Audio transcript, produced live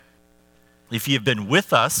If you've been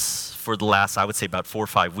with us for the last, I would say, about 4 or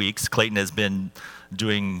 5 weeks, Clayton has been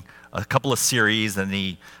doing a couple of series, and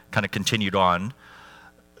he kind of continued on.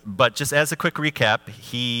 But just as a quick recap,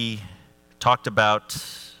 he talked about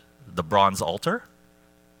the bronze altar,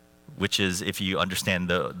 which is, if you understand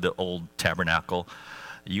the old tabernacle,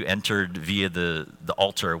 you entered via the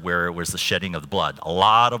altar where it was the shedding of the blood. A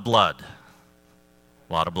lot of blood.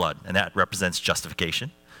 And that represents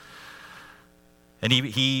justification. And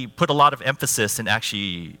he put a lot of emphasis in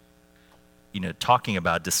actually, talking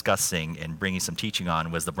about, discussing, and bringing some teaching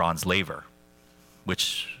on was the bronze laver,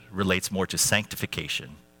 which relates more to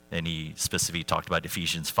sanctification. And he specifically talked about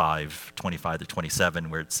Ephesians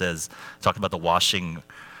 5:25-27, where it says, talking about the washing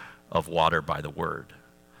of water by the word.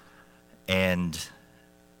 And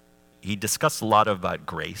he discussed a lot about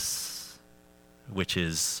grace, which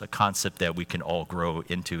is a concept that we can all grow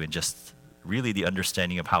into, and just really the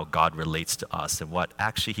understanding of how God relates to us and what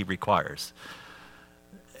actually he requires.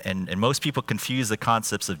 And most people confuse the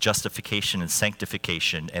concepts of justification and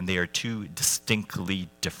sanctification, and they are two distinctly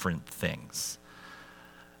different things.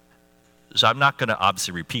 So I'm not going to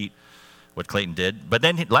obviously repeat what Clayton did, but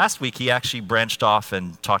then last week he actually branched off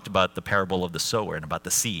and talked about the parable of the sower and about the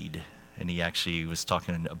seed. And he actually was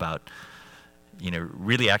talking about,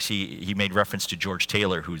 really actually he made reference to George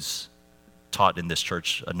Taylor, who's taught in this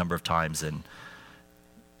church a number of times. And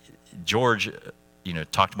George,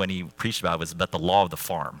 talked when he preached about it, was about the law of the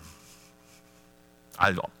farm.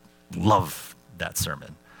 I love that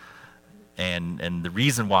sermon. And the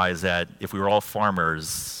reason why is that if we were all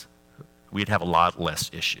farmers, we'd have a lot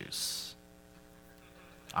less issues.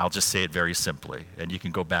 I'll just say it very simply. And you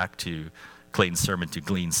can go back to Clayton's sermon to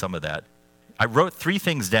glean some of that. I wrote 3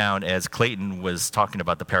 things down as Clayton was talking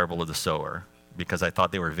about the parable of the sower, because I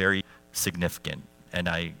thought they were very significant. And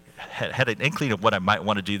I had an inkling of what I might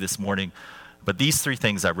want to do this morning. But these 3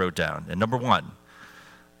 things I wrote down. And number 1,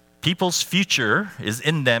 people's future is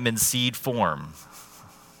in them in seed form.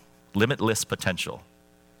 Limitless potential.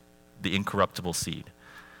 The incorruptible seed.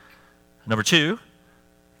 Number 2,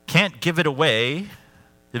 can't give it away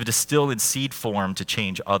if it is still in seed form to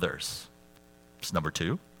change others. It's number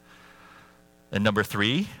 2. And number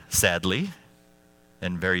 3, sadly,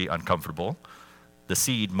 and very uncomfortable, the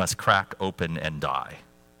seed must crack open and die.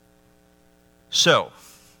 So,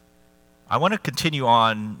 I want to continue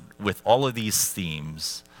on with all of these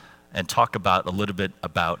themes and talk about a little bit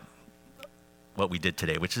about what we did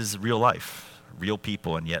today, which is real life, real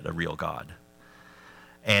people, and yet a real God.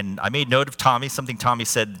 And I made note of something Tommy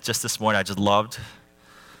said just this morning I just loved.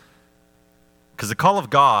 Because the call of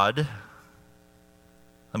God,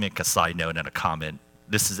 let me make a side note and a comment.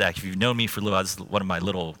 This is actually, if you've known me for a little while, this is one of my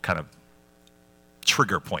little kind of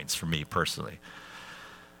trigger points for me personally.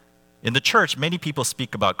 In the church, many people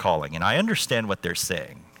speak about calling, and I understand what they're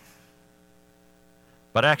saying.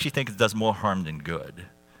 But I actually think it does more harm than good.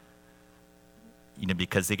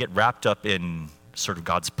 Because they get wrapped up in sort of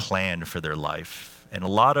God's plan for their life, and a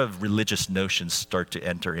lot of religious notions start to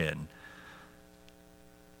enter in.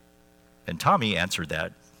 And Tommy answered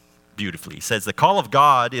that beautifully. He says, the call of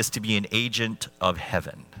God is to be an agent of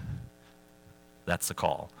heaven. That's the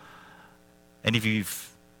call. And if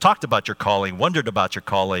you've talked about your calling, wondered about your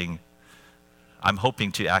calling, I'm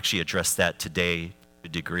hoping to actually address that today to a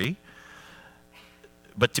degree.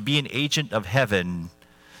 But to be an agent of heaven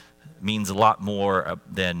means a lot more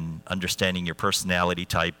than understanding your personality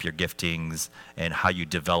type, your giftings, and how you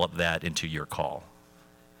develop that into your call.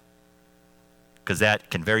 Because that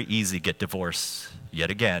can very easily get divorced, yet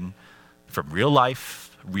again, from real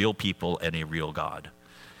life, real people, and a real God.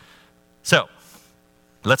 So,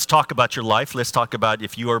 let's talk about your life. Let's talk about,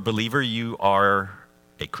 if you are a believer, you are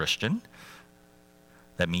a Christian.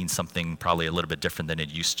 That means something probably a little bit different than it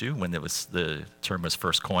used to when the term was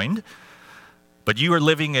first coined. But you are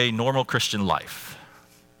living a normal Christian life.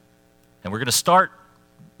 And we're going to start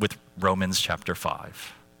with Romans chapter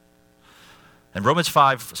 5. And Romans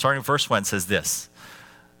 5, starting with verse 1, says this: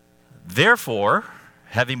 therefore,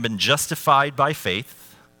 having been justified by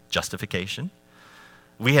faith, justification,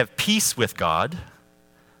 we have peace with God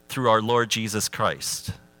through our Lord Jesus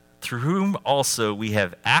Christ, through whom also we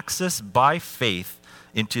have access by faith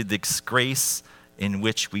into this grace in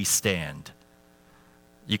which we stand.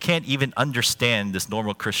 You can't even understand this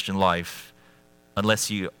normal Christian life unless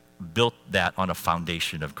you built that on a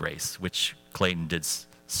foundation of grace, which Clayton did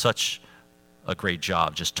such a great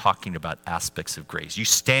job just talking about aspects of grace. You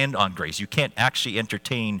stand on grace. You can't actually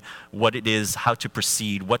entertain what it is, how to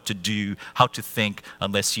proceed, what to do, how to think,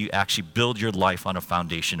 unless you actually build your life on a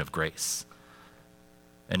foundation of grace.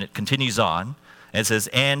 And it continues on, and it says,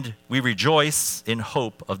 and we rejoice in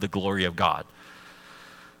hope of the glory of God.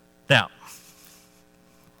 Now,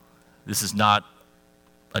 This is not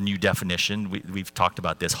a new definition. We've talked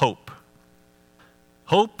about this. Hope.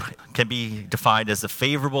 Hope can be defined as a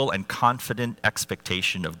favorable and confident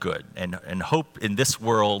expectation of good. And hope in this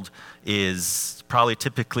world is probably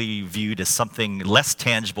typically viewed as something less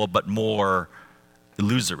tangible but more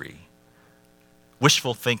illusory.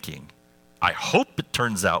 Wishful thinking. I hope it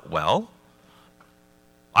turns out well.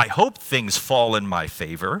 I hope things fall in my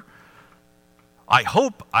favor. I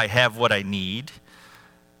hope I have what I need.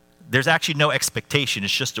 There's actually no expectation.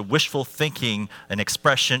 It's just a wishful thinking, an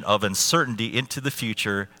expression of uncertainty into the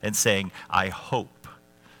future and saying, I hope.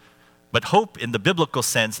 But hope in the biblical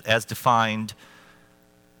sense, as defined,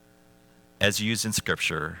 as used in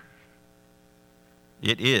Scripture,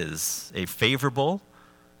 it is a favorable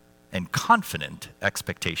and confident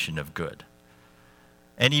expectation of good.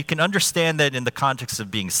 And you can understand that in the context of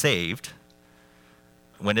being saved,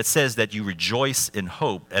 when it says that you rejoice in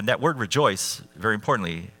hope, and that word rejoice, very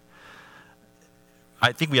importantly,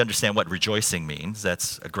 I think we understand what rejoicing means.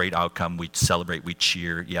 That's a great outcome. We celebrate, we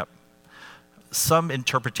cheer, yep. Some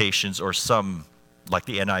interpretations, or some, like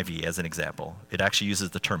the NIV as an example, it actually uses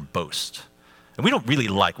the term boast. And we don't really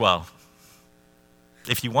like, well,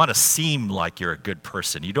 if you want to seem like you're a good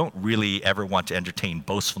person, you don't really ever want to entertain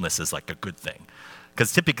boastfulness as like a good thing.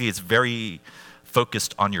 Because typically it's very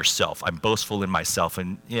focused on yourself. I'm boastful in myself.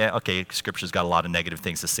 And yeah, okay, Scripture's got a lot of negative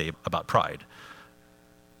things to say about pride.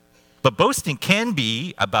 But boasting can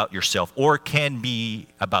be about yourself or can be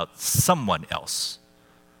about someone else,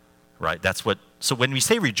 right? So when we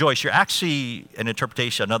say rejoice, you're actually, an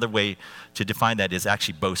interpretation, another way to define that is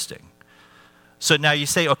actually boasting. So now you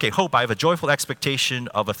say, okay, hope, I have a joyful expectation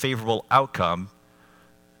of a favorable outcome.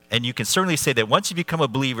 And you can certainly say that once you become a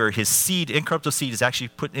believer, his seed, incorruptible seed, is actually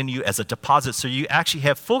put in you as a deposit. So you actually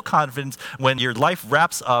have full confidence when your life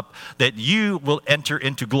wraps up that you will enter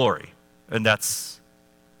into glory. And that's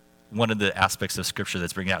one of the aspects of Scripture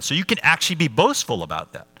that's bringing out. So you can actually be boastful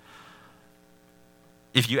about that.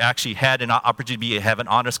 If you actually had an opportunity to have an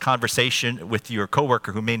honest conversation with your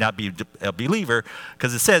coworker who may not be a believer,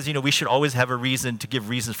 because it says, we should always have a reason to give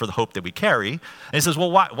reasons for the hope that we carry. And it says,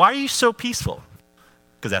 well, why are you so peaceful?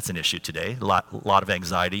 Because that's an issue today. A lot of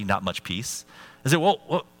anxiety, not much peace. I say,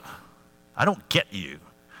 well, I don't get you.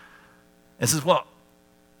 And it says, well,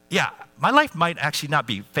 yeah, my life might actually not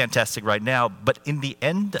be fantastic right now, but in the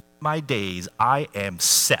end of my days, I am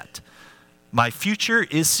set. My future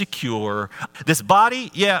is secure. This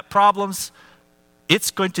body, yeah, problems.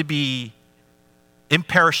 It's going to be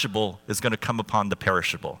imperishable, is going to come upon the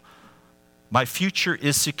perishable. My future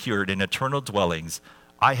is secured in eternal dwellings.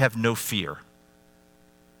 I have no fear.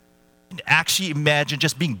 And actually imagine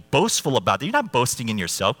just being boastful about it. You're not boasting in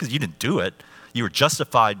yourself because you didn't do it. You were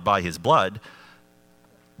justified by his blood.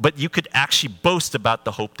 But you could actually boast about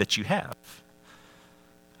the hope that you have.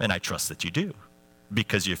 And I trust that you do,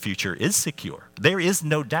 because your future is secure. There is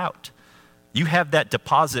no doubt. You have that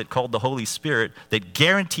deposit called the Holy Spirit that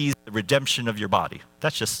guarantees the redemption of your body.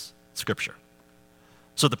 That's just Scripture.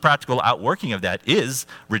 So the practical outworking of that is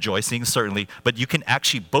rejoicing, certainly, but you can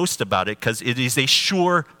actually boast about it because it is a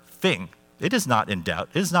sure thing. It is not in doubt.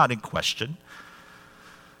 It is not in question.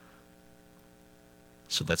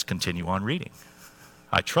 So let's continue on reading.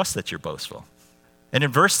 I trust that you're boastful. And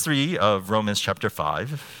in verse 3 of Romans chapter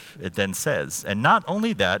 5, it then says, and not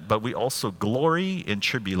only that, but we also glory in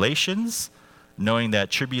tribulations, knowing that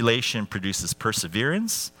tribulation produces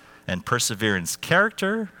perseverance, and perseverance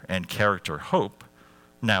character, and character hope.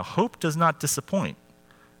 Now hope does not disappoint,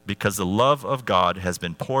 because the love of God has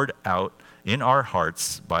been poured out in our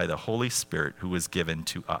hearts by the Holy Spirit who was given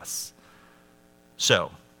to us.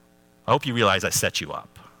 So, I hope you realize I set you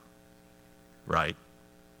up, right?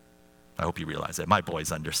 I hope you realize that. My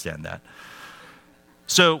boys understand that.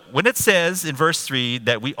 So when it says in verse 3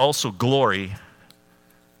 that we also glory,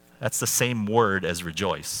 that's the same word as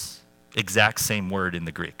rejoice. Exact same word in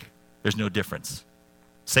the Greek. There's no difference.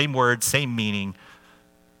 Same word, same meaning.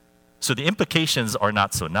 So the implications are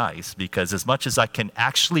not so nice, because as much as I can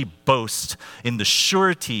actually boast in the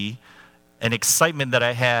surety and excitement that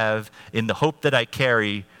I have in the hope that I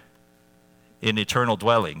carry in eternal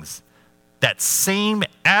dwellings, that same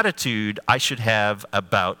attitude I should have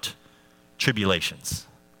about tribulations.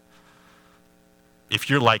 If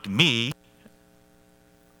you're like me,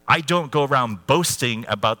 I don't go around boasting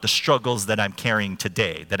about the struggles that I'm carrying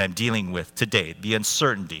today, that I'm dealing with today, the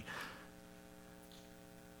uncertainty.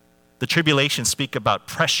 The tribulations speak about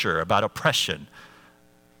pressure, about oppression.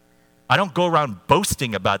 I don't go around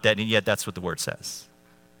boasting about that, and yet that's what the word says.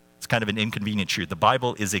 It's kind of an inconvenient truth. The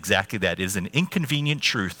Bible is exactly that. It is an inconvenient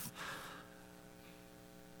truth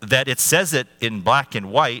that it says it in black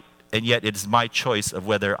and white, and yet it is my choice of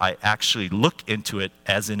whether I actually look into it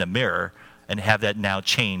as in a mirror and have that now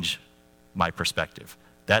change my perspective.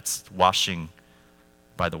 That's washing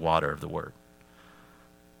by the water of the Word.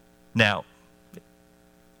 Now,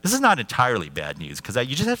 this is not entirely bad news, because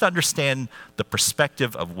you just have to understand the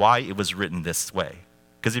perspective of why it was written this way.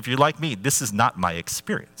 Because if you're like me, this is not my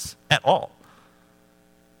experience at all.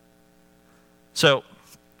 So,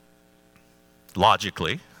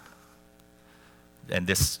 logically, and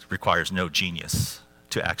this requires no genius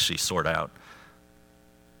to actually sort out.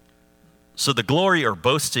 So the glory or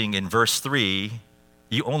boasting in verse 3,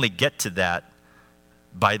 you only get to that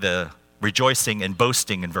by the rejoicing and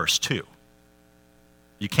boasting in verse 2.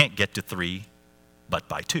 You can't get to 3 but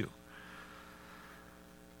by 2.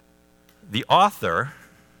 The author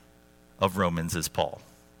of Romans is Paul.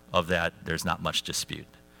 Of that, there's not much dispute.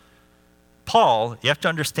 Paul, you have to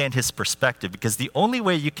understand his perspective, because the only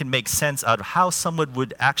way you can make sense out of how someone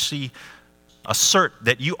would actually assert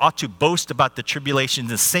that you ought to boast about the tribulation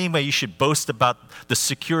the same way you should boast about the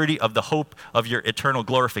security of the hope of your eternal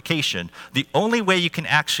glorification, the only way you can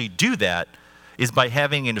actually do that is by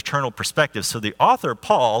having an eternal perspective. So the author,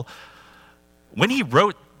 Paul, when he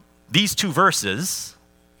wrote these 2 verses,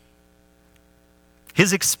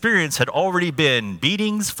 his experience had already been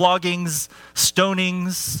beatings, floggings,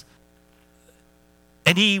 stonings.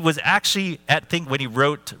 And he was actually, I think when he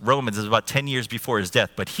wrote Romans, it was about 10 years before his death,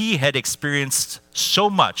 but he had experienced so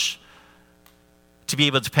much to be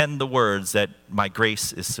able to pen the words that my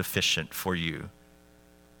grace is sufficient for you,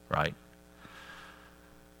 right?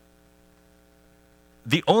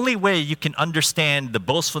 The only way you can understand the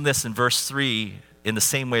boastfulness in verse 3 in the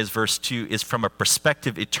same way as verse 2 is from a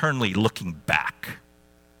perspective eternally looking back.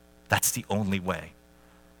 That's the only way.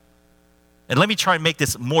 And let me try and make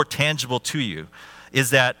this more tangible to you.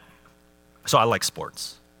 Is that, so I like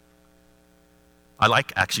sports. I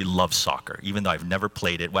actually love soccer, even though I've never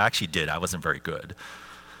played it. Well, I actually did. I wasn't very good.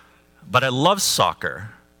 But I love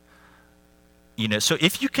soccer. So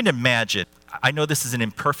if you can imagine, I know this is an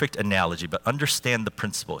imperfect analogy, but understand the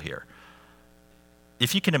principle here.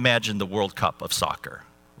 If you can imagine the World Cup of soccer,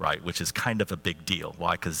 right, which is kind of a big deal.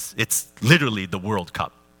 Why? Because it's literally the World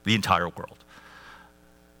Cup, the entire world.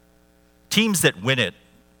 Teams that win it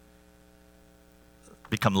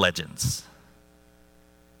become legends.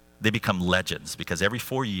 They become legends because every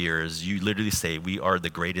 4 years, you literally say, we are the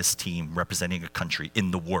greatest team representing a country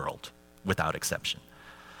in the world, without exception.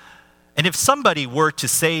 And if somebody were to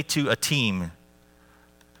say to a team,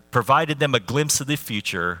 provided them a glimpse of the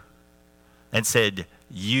future, and said,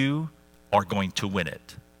 you are going to win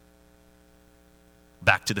it.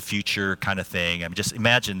 Back to the future kind of thing. I mean, just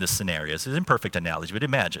imagine this scenario. It's an imperfect analogy, but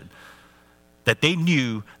imagine that they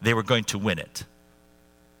knew they were going to win it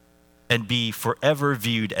and be forever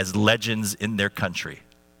viewed as legends in their country.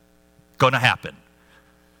 Going to happen.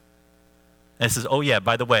 And it says, oh yeah,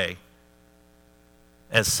 by the way,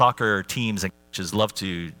 as soccer teams and coaches love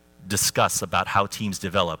to discuss about how teams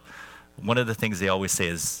develop, one of the things they always say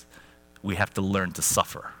is, we have to learn to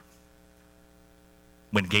suffer.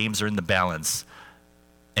 When games are in the balance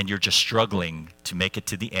and you're just struggling to make it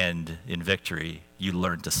to the end in victory, you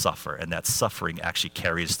learn to suffer, and that suffering actually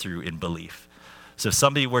carries through in belief. So if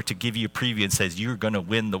somebody were to give you a preview and says, you're going to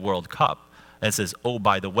win the World Cup, and it says, oh,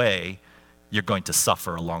 by the way, you're going to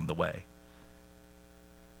suffer along the way.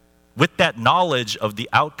 With that knowledge of the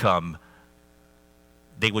outcome,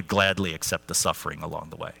 they would gladly accept the suffering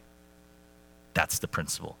along the way. That's the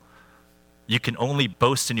principle. You can only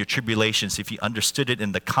boast in your tribulations if you understood it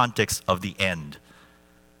in the context of the end.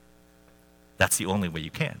 That's the only way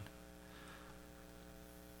you can.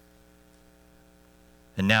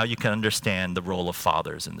 And now you can understand the role of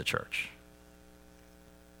fathers in the church.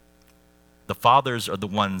 The fathers are the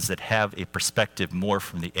ones that have a perspective more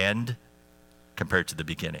from the end compared to the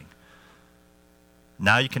beginning.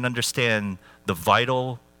 Now you can understand the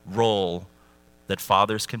vital role that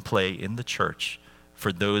fathers can play in the church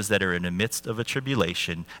for those that are in the midst of a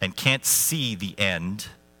tribulation and can't see the end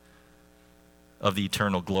of the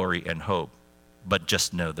eternal glory and hope, but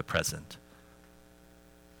just know the present.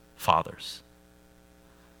 Fathers.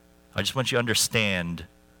 I just want you to understand,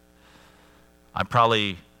 I'm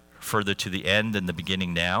probably further to the end than the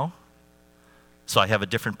beginning now, so I have a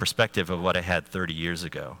different perspective of what I had 30 years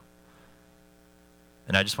ago.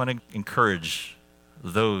 And I just want to encourage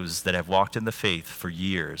those that have walked in the faith for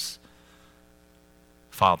years,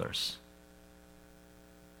 fathers,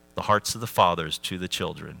 the hearts of the fathers to the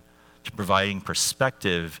children, to providing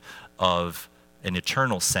perspective of an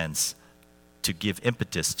eternal sense to give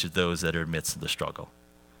impetus to those that are amidst of the struggle.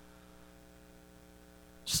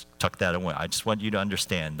 Just tuck that away. I just want you to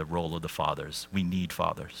understand the role of the fathers. We need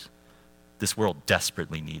fathers. This world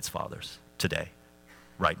desperately needs fathers today,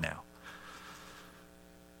 right now.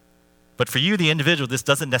 But for you, the individual, this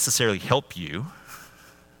doesn't necessarily help you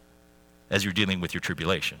as you're dealing with your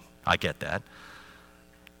tribulation. I get that.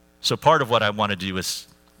 So part of what I want to do is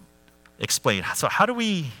explain, so how do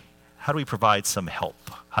we provide some help?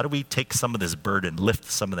 How do we take some of this burden, lift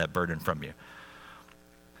some of that burden from you?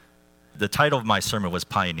 The title of my sermon was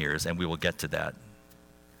Pioneers, and we will get to that.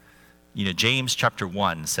 James chapter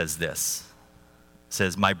 1 says this. It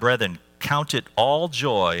says, "My brethren, count it all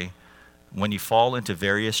joy when you fall into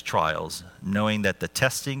various trials, knowing that the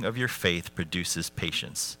testing of your faith produces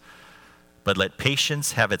patience. But let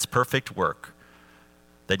patience have its perfect work,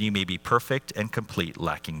 that you may be perfect and complete,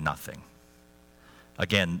 lacking nothing."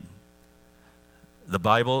 Again, the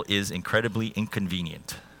Bible is incredibly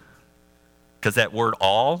inconvenient. Because that word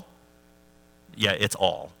all, it's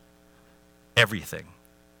all. Everything.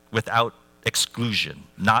 Without exclusion,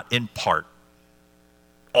 not in part.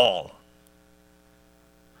 All.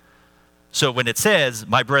 So when it says,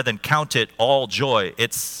 "My brethren, count it all joy,"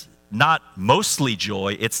 it's not mostly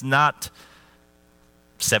joy. It's not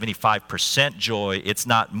 75% joy. It's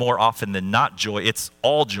not more often than not joy. It's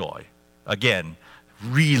all joy. Again,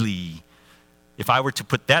 really, if I were to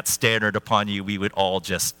put that standard upon you, we would all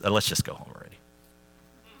just, let's just go home already.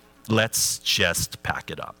 Let's just pack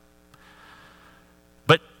it up.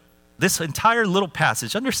 But this entire little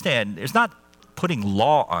passage, understand, it's not putting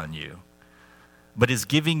law on you, but is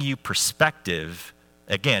giving you perspective,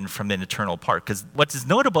 again, from an eternal part. Because what is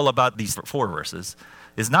notable about these 4 verses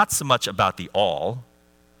is not so much about the all,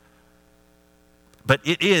 but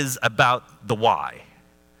it is about the why,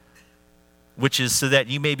 which is so that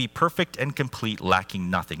you may be perfect and complete, lacking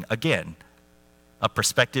nothing. Again, a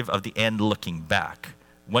perspective of the end looking back.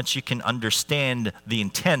 Once you can understand the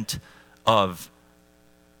intent of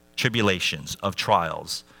tribulations, of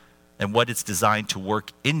trials, and what it's designed to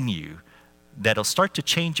work in you, that'll start to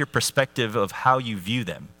change your perspective of how you view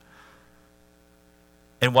them.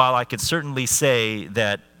 And while I can certainly say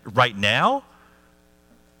that right now,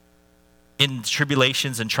 in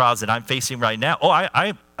tribulations and trials that I'm facing right now,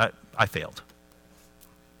 I failed.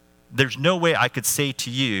 There's no way I could say to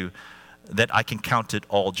you that I can count it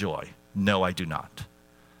all joy. No, I do not.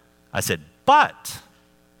 I said, but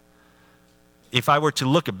if I were to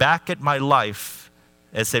look back at my life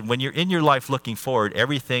and said, when you're in your life looking forward,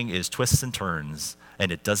 everything is twists and turns,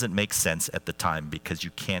 and it doesn't make sense at the time because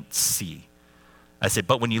you can't see. I said,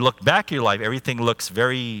 but when you look back at your life, everything looks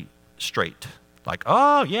very straight. Like,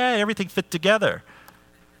 oh, yeah, everything fit together.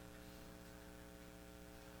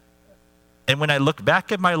 And when I look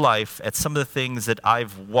back at my life, at some of the things that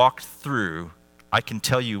I've walked through, I can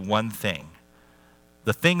tell you one thing.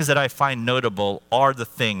 The things that I find notable are the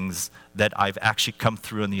things that I've actually come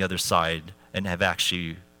through on the other side and have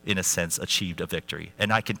actually, in a sense, achieved a victory.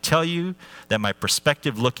 And I can tell you that my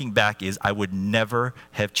perspective looking back is I would never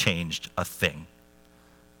have changed a thing.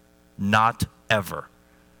 Not ever.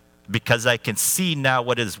 Because I can see now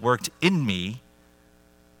what has worked in me,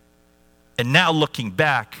 and now looking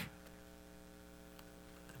back,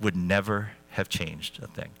 would never have changed a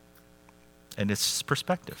thing. And it's just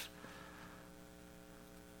perspective.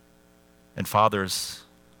 And fathers,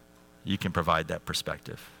 you can provide that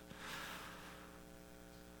perspective.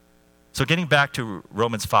 So getting back to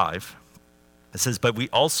Romans 5, it says, "But we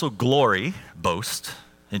also glory, boast,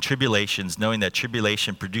 in tribulations, knowing that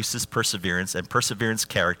tribulation produces perseverance, and perseverance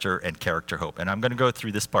character, and character hope." And I'm going to go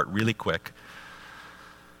through this part really quick.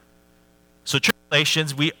 So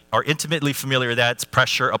tribulations, we are intimately familiar with that. It's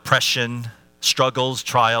pressure, oppression, struggles,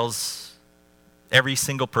 trials. Every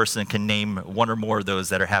single person can name one or more of those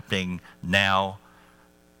that are happening now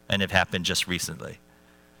and have happened just recently.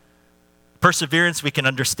 Perseverance, we can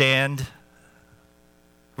understand,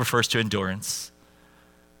 refers to endurance.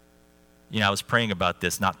 I was praying about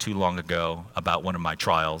this not too long ago about one of my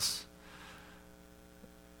trials.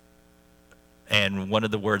 And one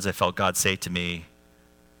of the words I felt God say to me,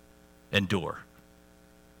 endure.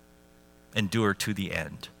 Endure to the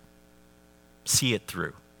end. See it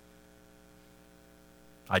through.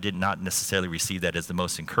 I did not necessarily receive that as the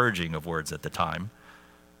most encouraging of words at the time,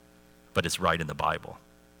 but it's right in the Bible.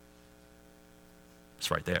 It's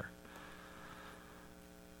right there.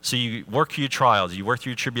 So you work through your trials, you work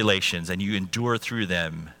through your tribulations, and you endure through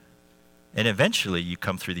them, and eventually you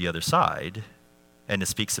come through the other side, and it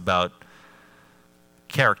speaks about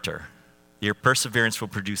character. Your perseverance will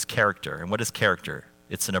produce character. And what is character?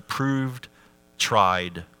 It's an approved,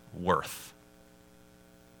 tried worth.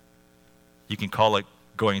 You can call it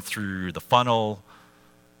going through the funnel,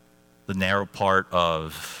 the narrow part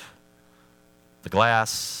of the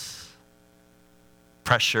glass,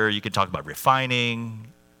 pressure. You can talk about refining.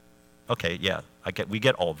 Okay, yeah, we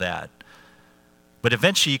get all that. But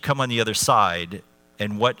eventually you come on the other side,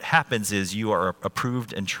 and what happens is you are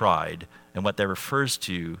approved and tried, and what that refers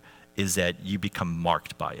to is that you become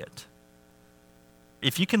marked by it.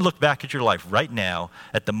 If you can look back at your life right now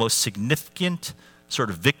at the most significant sort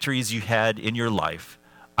of victories you had in your life,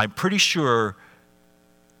 I'm pretty sure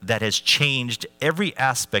that has changed every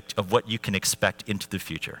aspect of what you can expect into the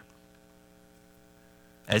future.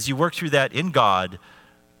 As you work through that in God,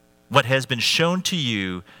 what has been shown to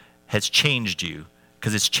you has changed you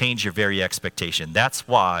because it's changed your very expectation. That's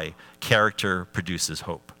why character produces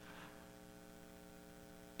hope.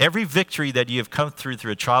 Every victory that you have come through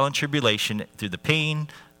a trial and tribulation, through the pain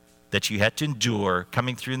that you had to endure,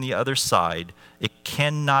 coming through on the other side, it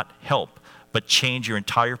cannot help but change your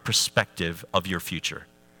entire perspective of your future.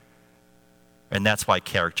 And that's why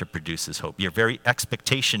character produces hope. Your very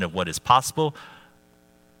expectation of what is possible,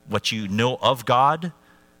 what you know of God,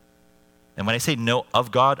 and when I say know of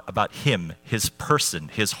God, about Him, His person,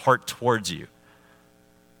 His heart towards you,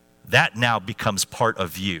 that now becomes part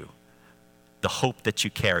of you. The hope that you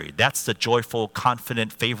carry. That's the joyful,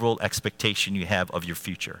 confident, favorable expectation you have of your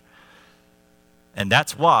future. And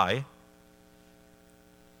that's why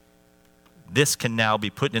this can now be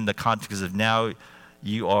put in the context of now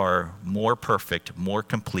you are more perfect, more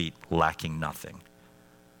complete, lacking nothing.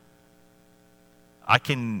 I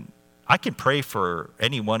can pray for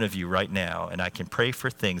any one of you right now, and I can pray for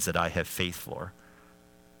things that I have faith for.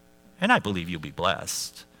 And I believe you'll be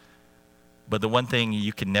blessed. But the one thing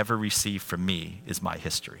you can never receive from me is my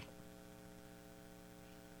history.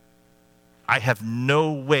 I have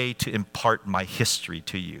no way to impart my history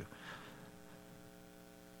to you.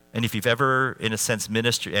 And if you've ever, in a sense,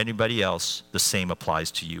 ministered to anybody else, the same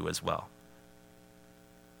applies to you as well.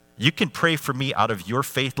 You can pray for me out of your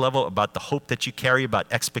faith level about the hope that you carry, about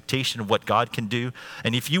expectation of what God can do.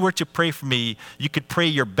 And if you were to pray for me, you could pray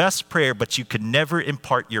your best prayer, but you could never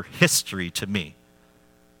impart your history to me.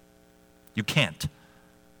 You can't.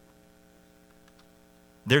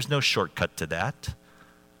 There's no shortcut to that.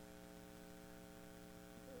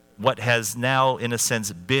 What has now, in a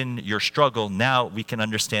sense, been your struggle, now we can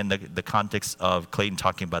understand the context of Clayton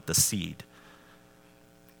talking about the seed.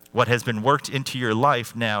 What has been worked into your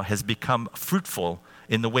life now has become fruitful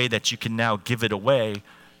in the way that you can now give it away,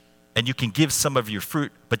 and you can give some of your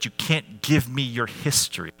fruit, but you can't give me your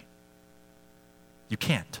history. You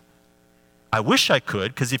can't. I wish I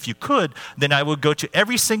could, because if you could, then I would go to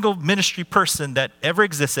every single ministry person that ever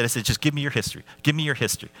existed. I said, just give me your history. Give me your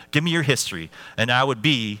history. Give me your history. And I would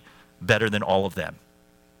be better than all of them.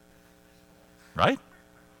 Right?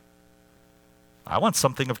 I want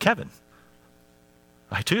something of Kevin.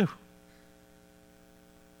 I do.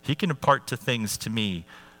 He can impart to things to me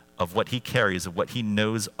of what he carries, of what he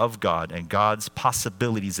knows of God and God's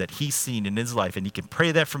possibilities that he's seen in his life. And he can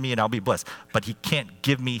pray that for me and I'll be blessed. But he can't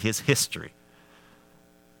give me his history.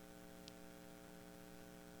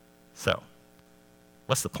 So,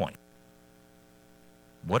 what's the point?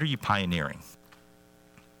 What are you pioneering?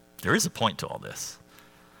 There is a point to all this.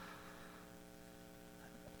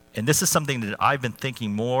 And this is something that I've been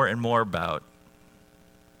thinking more and more about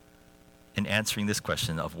in answering this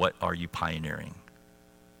question of what are you pioneering?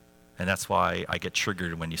 And that's why I get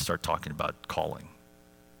triggered when you start talking about calling.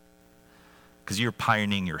 Because you're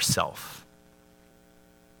pioneering yourself.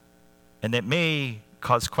 And that may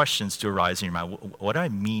cause questions to arise in your mind. What do I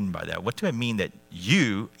mean by that? What do I mean that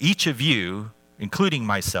you, each of you, including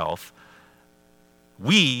myself,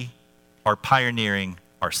 we are pioneering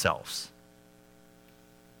ourselves?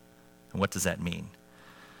 And what does that mean?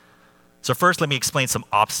 So first, let me explain some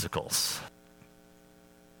obstacles.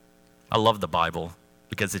 I love the Bible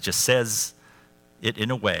because it just says it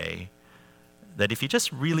in a way that if you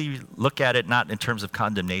just really look at it, not in terms of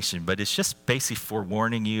condemnation, but it's just basically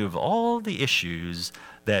forewarning you of all the issues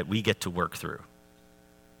that we get to work through.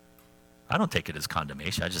 I don't take it as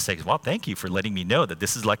condemnation. I just say, well, thank you for letting me know that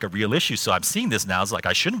this is like a real issue. So I'm seeing this now. It's like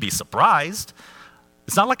I shouldn't be surprised.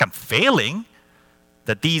 It's not like I'm failing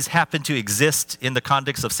that these happen to exist in the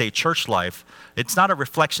context of, say, church life. It's not a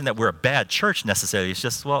reflection that we're a bad church necessarily. It's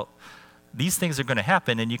just, well, these things are going to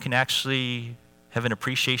happen, and you can actually have an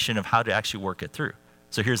appreciation of how to actually work it through.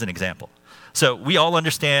 So here's an example. So we all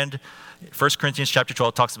understand 1 Corinthians chapter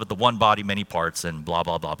 12 talks about the one body, many parts, and blah,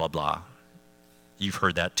 blah, blah, blah, blah. You've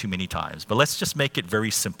heard that too many times. But let's just make it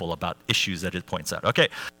very simple about issues that it points out. Okay,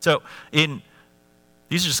 so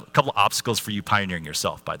these are just a couple of obstacles for you pioneering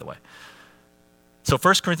yourself, by the way. So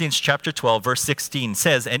 1 Corinthians chapter 12, verse 16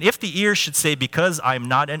 says, "And if the ear should say, because I am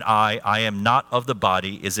not an eye, I am not of the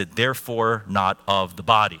body, is it therefore not of the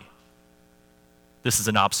body?" This is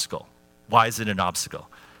an obstacle. Why is it an obstacle?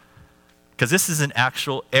 Because this is an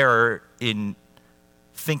actual error in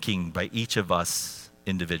thinking by each of us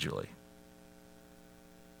individually.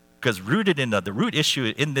 Because rooted in the root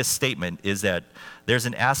issue in this statement is that there's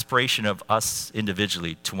an aspiration of us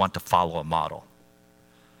individually to want to follow a model.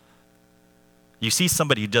 You see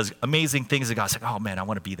somebody who does amazing things and God's like, oh man, I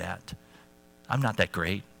want to be that. I'm not that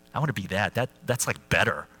great. I want to be that. That's like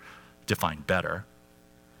better. Define better.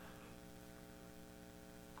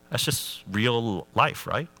 That's just real life,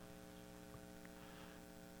 right?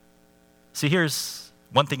 See, here's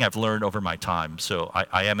one thing I've learned over my time. So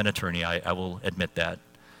I am an attorney, I will admit that.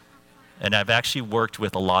 And I've actually worked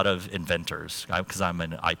with a lot of inventors because I'm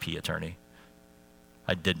an IP attorney.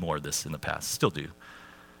 I did more of this in the past, still do.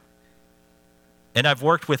 And I've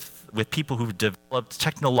worked with people who've developed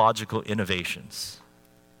technological innovations.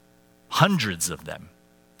 Hundreds of them.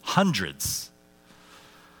 Hundreds.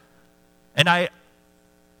 And I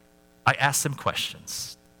ask them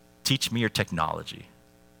questions. Teach me your technology.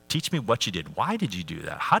 Teach me what you did. Why did you do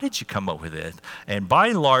that? How did you come up with it? And by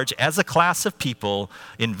and large, as a class of people,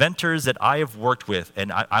 inventors that I have worked with,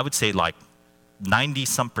 and I would say like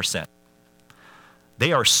 90-some%,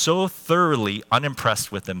 they are so thoroughly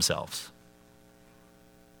unimpressed with themselves.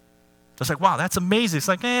 It's like, wow, that's amazing. It's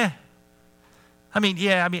like,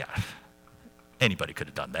 anybody could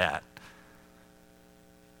have done that.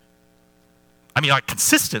 Like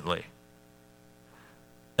consistently.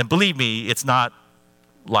 And believe me, it's not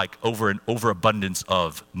like over an overabundance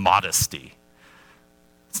of modesty.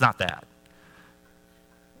 It's not that.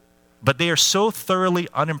 But they are so thoroughly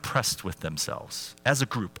unimpressed with themselves as a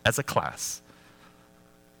group, as a class.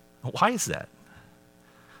 Why is that?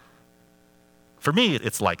 For me,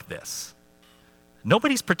 it's like this.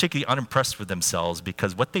 Nobody's particularly unimpressed with themselves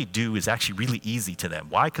because what they do is actually really easy to them.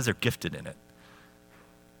 Why? Because they're gifted in it.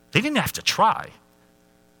 They didn't have to try.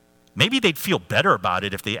 Maybe they'd feel better about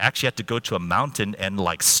it if they actually had to go to a mountain and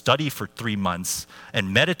like study for 3 months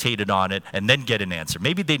and meditated on it and then get an answer.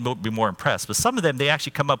 Maybe they'd be more impressed. But some of them, they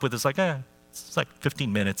actually come up with it's like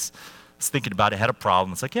 15 minutes. I was thinking about it, had a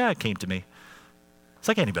problem. It's like, yeah, it came to me. It's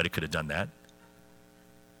like anybody could have done that.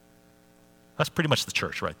 That's pretty much the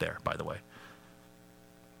church right there, by the way.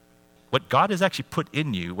 What God has actually put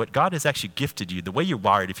in you, what God has actually gifted you, the way you're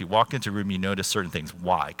wired, if you walk into a room, you notice certain things.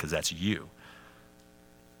 Why? Because that's you.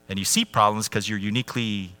 And you see problems because you're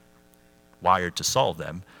uniquely wired to solve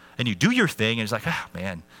them. And you do your thing, and it's like,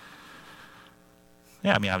 man.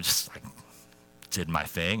 Yeah, I was just like, did my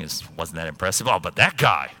thing. It wasn't that impressive. Oh, but that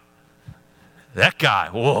guy,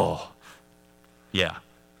 whoa. Yeah.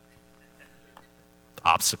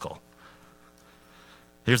 Obstacle.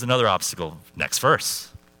 Here's another obstacle. Next verse.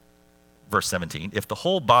 Verse 17. If the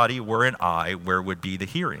whole body were an eye, where would be the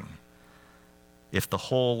hearing? If the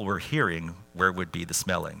whole were hearing, where would be the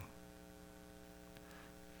smelling?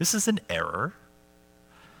 This is an error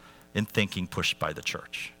in thinking pushed by the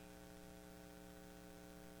church.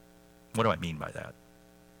 What do I mean by that?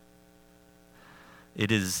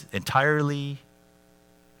 It is entirely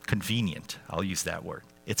convenient. I'll use that word.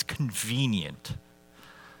 It's convenient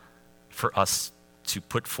for us to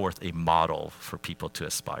put forth a model for people to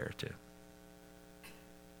aspire to.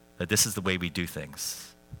 That this is the way we do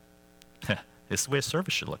things. This is the way a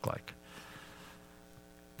service should look like.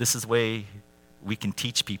 This is the way we can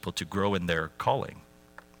teach people to grow in their calling.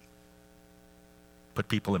 Put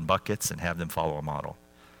people in buckets and have them follow a model.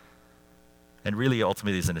 And really,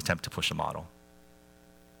 ultimately, it's an attempt to push a model.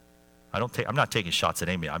 I'm not taking shots at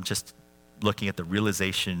Amy. I'm just looking at the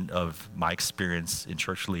realization of my experience in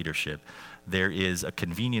church leadership. There is a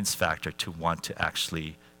convenience factor to want to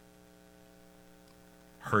actually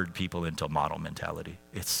herd people into a model mentality.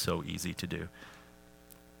 It's so easy to do.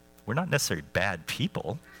 We're not necessarily bad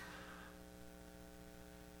people.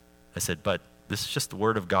 I said, but this is just the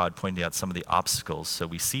word of God pointing out some of the obstacles. So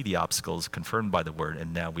we see the obstacles confirmed by the word,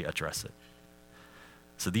 and now we address it.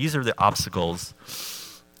 So these are the obstacles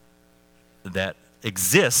that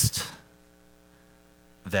exist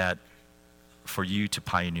that for you to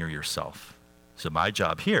pioneer yourself. So my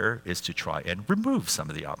job here is to try and remove some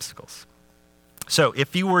of the obstacles. So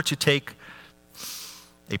if you were to take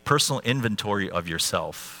a personal inventory of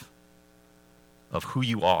yourself, of who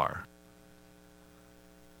you are,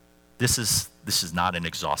 this is not an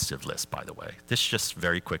exhaustive list, by the way. This just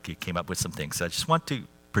very quickly came up with some things. I just want to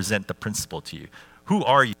present the principle to you. Who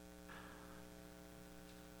are you?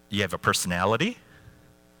 You have a personality.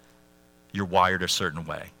 You're wired a certain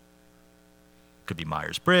way. Could be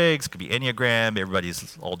Myers-Briggs, could be Enneagram.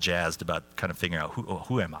 Everybody's all jazzed about kind of figuring out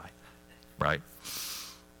who am I, right?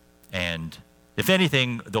 And if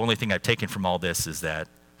anything, the only thing I've taken from all this is that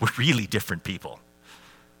we're really different people.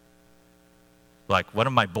 Like one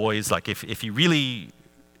of my boys, like if you really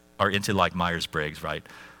are into like Myers-Briggs, right?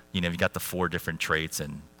 You got the 4 different traits,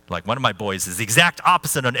 and like one of my boys is the exact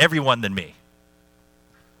opposite on every one than me,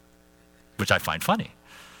 which I find funny.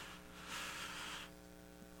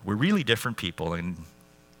 We're really different people, and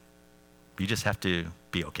you just have to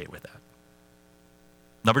be okay with that.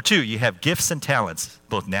 Number 2, you have gifts and talents,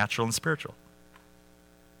 both natural and spiritual.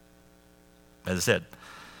 As I said,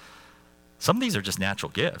 some of these are just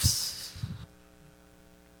natural gifts.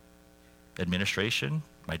 Administration.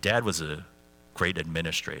 My dad was a great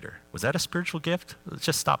administrator. Was that a spiritual gift? Let's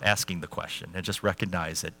just stop asking the question and just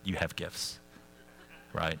recognize that you have gifts,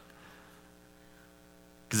 right?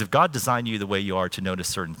 Because if God designed you the way you are to notice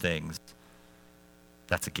certain things,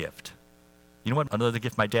 that's a gift. You know what another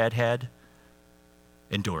gift my dad had?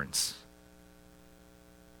 Endurance.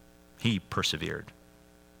 He persevered.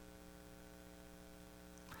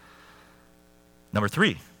 Number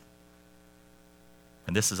 3,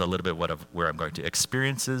 and this is a little bit where I'm going to,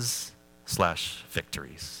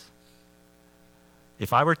 experiences/victories.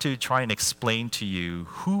 If I were to try and explain to you,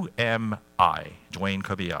 who am I, Duane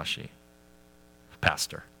Kobayashi?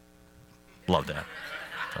 Pastor. Love that,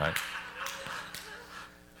 right?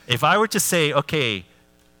 If I were to say, okay,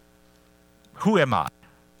 who am I?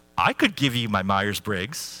 I could give you my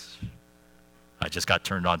Myers-Briggs. I just got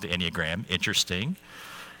turned on to Enneagram. Interesting,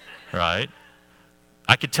 right?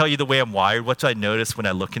 I could tell you the way I'm wired. What do I notice when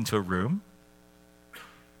I look into a room?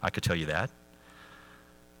 I could tell you that.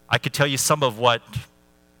 I could tell you some of what,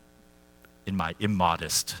 in my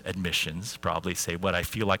immodest admissions, probably say what I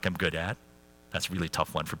feel like I'm good at. That's a really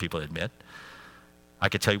tough one for people to admit. I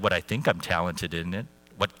could tell you what I think I'm talented in it,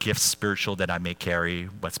 what gifts spiritual that I may carry,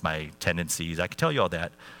 what's my tendencies. I could tell you all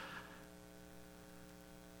that.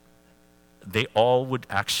 They all would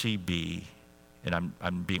actually be, and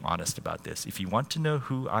I'm being honest about this, if you want to know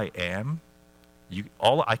who I am,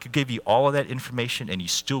 I could give you all of that information and you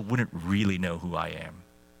still wouldn't really know who I am.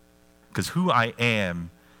 Because who I am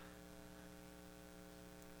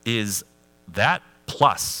is that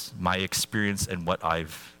plus my experience and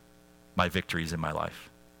my victories in my life.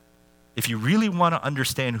 If you really want to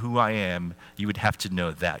understand who I am, you would have to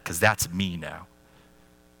know that, because that's me now.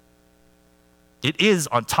 It is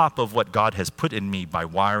on top of what God has put in me by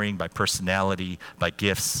wiring, by personality, by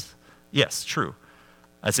gifts. Yes, true.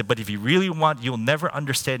 I said, but if you really want, you'll never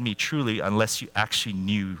understand me truly unless you actually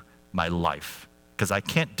knew my life. Because I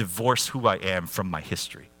can't divorce who I am from my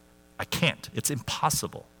history. I can't. It's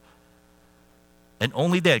impossible. And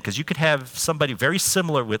only then, because you could have somebody very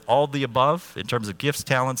similar with all the above in terms of gifts,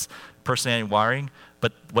 talents, personality, and wiring,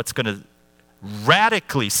 but what's going to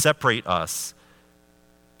radically separate us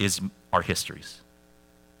is our histories.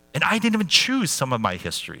 And I didn't even choose some of my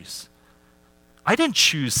histories. I didn't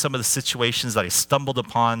choose some of the situations that I stumbled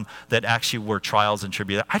upon that actually were trials and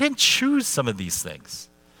tribulations. I didn't choose some of these things.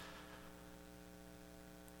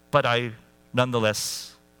 But I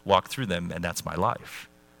nonetheless walked through them, and that's my life.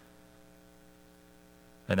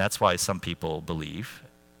 And that's why some people believe,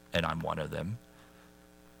 and I'm one of them,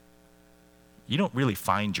 you don't really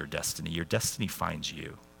find your destiny finds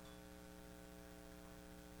you.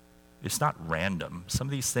 It's not random. Some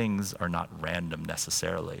of these things are not random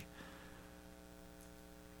necessarily.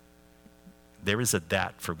 There is a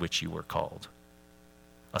that for which you were called.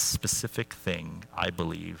 A specific thing, I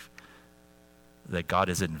believe, that God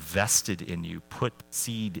has invested in you, put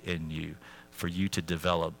seed in you for you to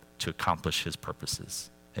develop to accomplish his purposes.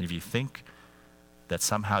 And if you think that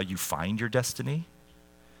somehow you find your destiny,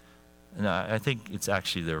 no, I think it's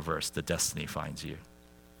actually the reverse. The destiny finds you.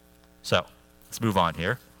 So let's move on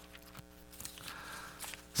here.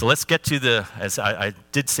 So let's get to as I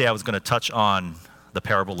did say I was going to touch on the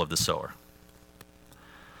parable of the sower.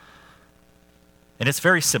 And it's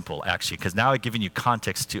very simple, actually, because now I've given you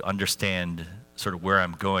context to understand sort of where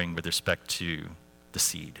I'm going with respect to the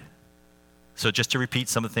seed. So just to repeat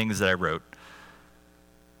some of the things that I wrote.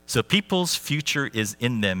 So people's future is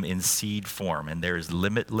in them in seed form, and there is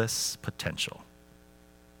limitless potential.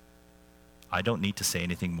 I don't need to say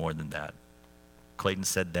anything more than that. Clayton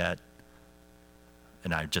said that,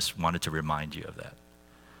 and I just wanted to remind you of that.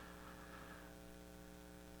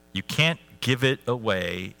 You can't give it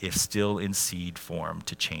away if still in seed form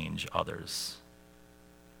to change others.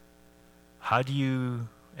 How did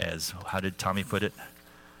Tommy put it?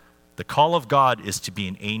 The call of God is to be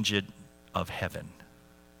an agent of heaven.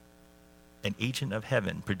 An agent of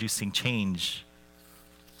heaven, producing change,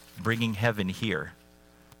 bringing heaven here.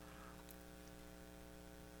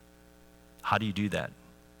 How do you do that?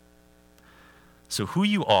 So who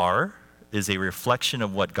you are is a reflection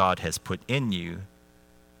of what God has put in you,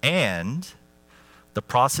 and The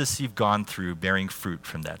process you've gone through bearing fruit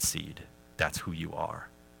from that seed, that's who you are.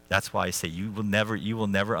 That's why I say you will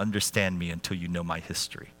never understand me until you know my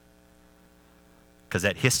history. Because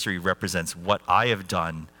that history represents what I have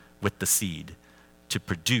done with the seed to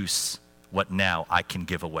produce what now I can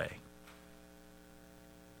give away.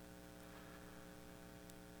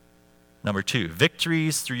 Number 2,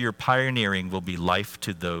 victories through your pioneering will be life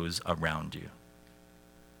to those around you.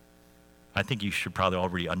 I think you should probably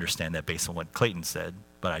already understand that based on what Clayton said,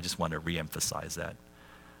 but I just want to reemphasize that.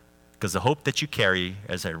 Because the hope that you carry,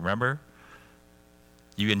 as I remember,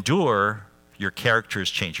 you endure, your character is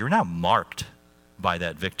changed. You're now marked by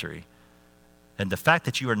that victory. And the fact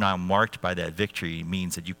that you are now marked by that victory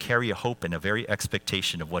means that you carry a hope and a very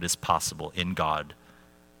expectation of what is possible in God.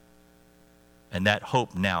 And that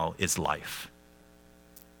hope now is life.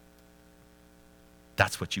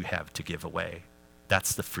 That's what you have to give away.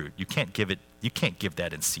 That's the fruit. You can't give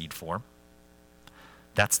that in seed form.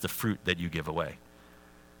 That's the fruit that you give away.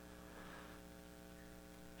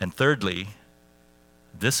 And thirdly,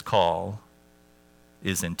 this call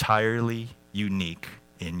is entirely unique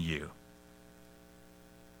in you.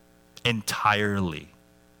 Entirely.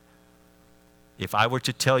 If I were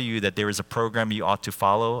to tell you that there is a program you ought to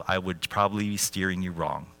follow, I would probably be steering you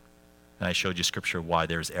wrong. And I showed you scripture why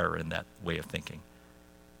there's error in that way of thinking.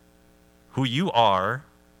 Who you are,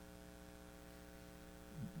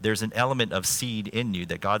 there's an element of seed in you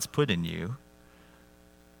that God's put in you.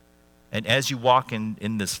 And as you walk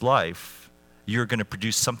in this life, you're going to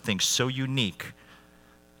produce something so unique,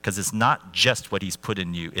 because it's not just what he's put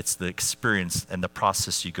in you, it's the experience and the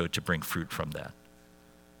process you go to bring fruit from that.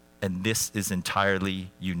 And this is entirely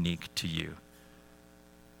unique to you.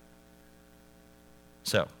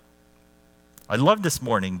 So, I love this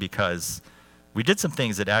morning because we did some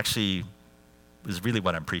things that actually is really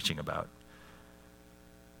what I'm preaching about.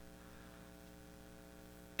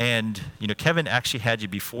 And, Kevin actually had you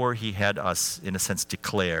before he had us, in a sense,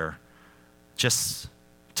 declare just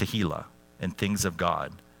Tehillah and things of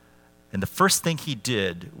God. And the first thing he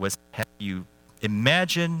did was have you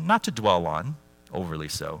imagine, not to dwell on, overly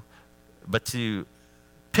so, but to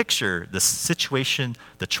picture the situation,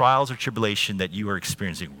 the trials or tribulation that you are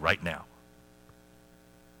experiencing right now.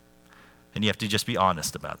 And you have to just be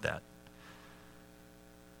honest about that.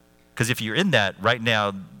 Because if you're in that, right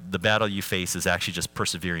now, the battle you face is actually just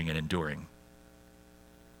persevering and enduring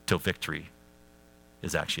till victory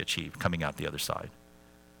is actually achieved, coming out the other side.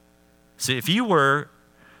 So if you were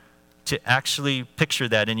to actually picture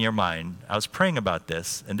that in your mind, I was praying about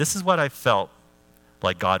this, and this is what I felt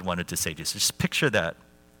like God wanted to say to you. So just picture that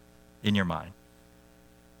in your mind.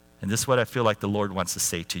 And this is what I feel like the Lord wants to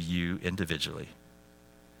say to you individually.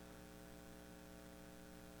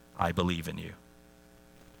 I believe in you.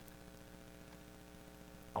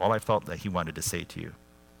 All I felt that he wanted to say to you.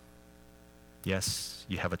 Yes,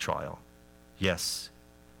 you have a trial. Yes,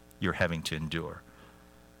 you're having to endure.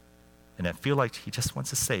 And I feel like he just wants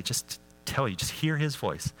to say, just tell you, just hear his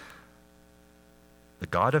voice. The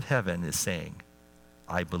God of heaven is saying,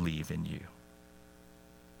 I believe in you.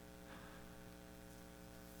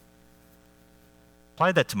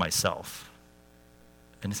 Apply that to myself.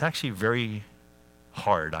 And it's actually very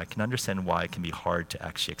hard. I can understand why it can be hard to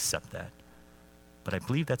actually accept that. But I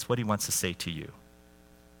believe that's what he wants to say to you.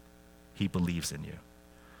 He believes in you.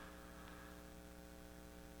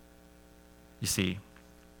 You see,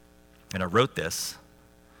 and I wrote this.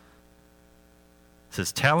 It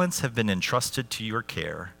says, talents have been entrusted to your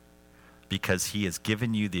care because he has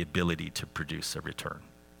given you the ability to produce a return.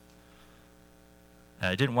 And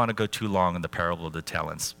I didn't want to go too long in the parable of the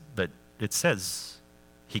talents, but it says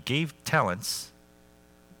he gave talents,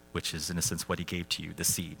 which is in a sense what he gave to you, the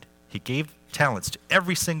seed. He gave talents to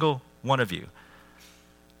every single one of you.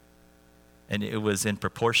 And it was in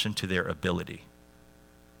proportion to their ability.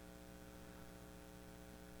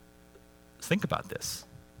 Think about this.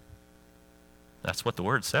 That's what the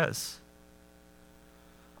word says.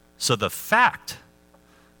 So the fact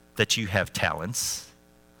that you have talents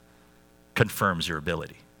confirms your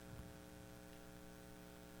ability.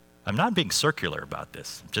 I'm not being circular about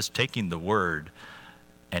this. I'm just taking the word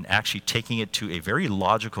and actually taking it to a very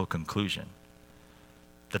logical conclusion.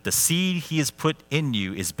 That the seed he has put in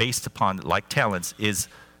you is based upon, like talents, is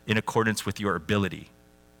in accordance with your ability.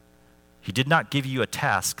 He did not give you a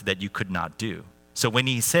task that you could not do. So when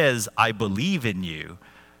he says, I believe in you,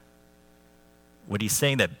 what he's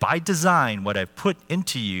saying that by design, what I've put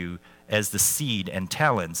into you as the seed and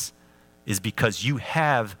talents is because you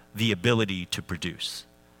have the ability to produce.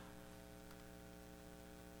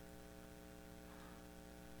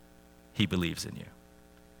 He believes in you.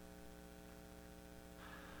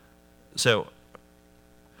 So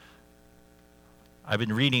I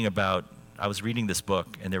was reading this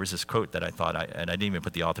book, and there was this quote that I thought, and I didn't even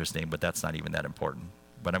put the author's name, but that's not even that important.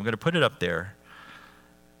 But I'm going to put it up there,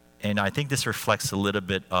 and I think this reflects a little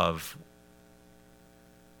bit of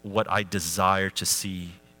what I desire to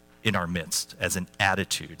see in our midst as an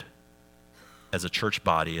attitude, as a church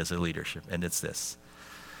body, as a leadership, and it's this.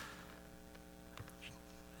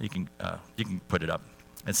 You can put it up.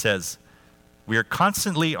 It says, "We are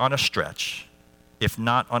constantly on a stretch, if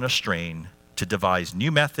not on a strain, to devise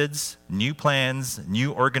new methods, new plans,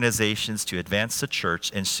 new organizations to advance the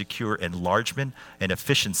church and secure enlargement and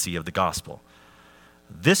efficiency of the gospel.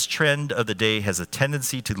 This trend of the day has a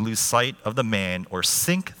tendency to lose sight of the man or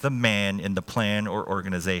sink the man in the plan or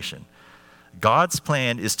organization. God's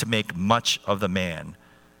plan is to make much of the man,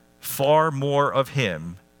 far more of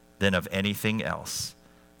him than of anything else.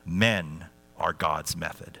 Men are God's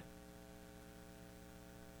method."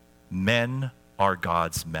 Men are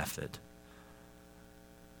God's method.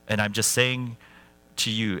 And I'm just saying to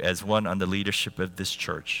you, as one on the leadership of this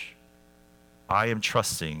church, I am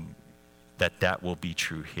trusting that that will be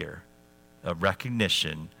true here. A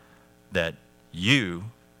recognition that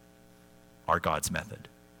you are God's method.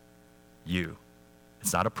 You.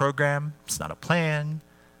 It's not a program, it's not a plan,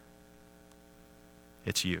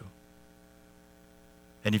 it's you.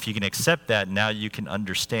 And if you can accept that, now you can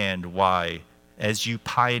understand why, as you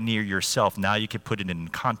pioneer yourself, now you can put it in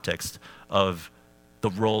context of the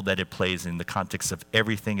role that it plays in the context of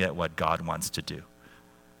everything that what God wants to do.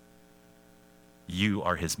 You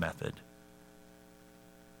are his method.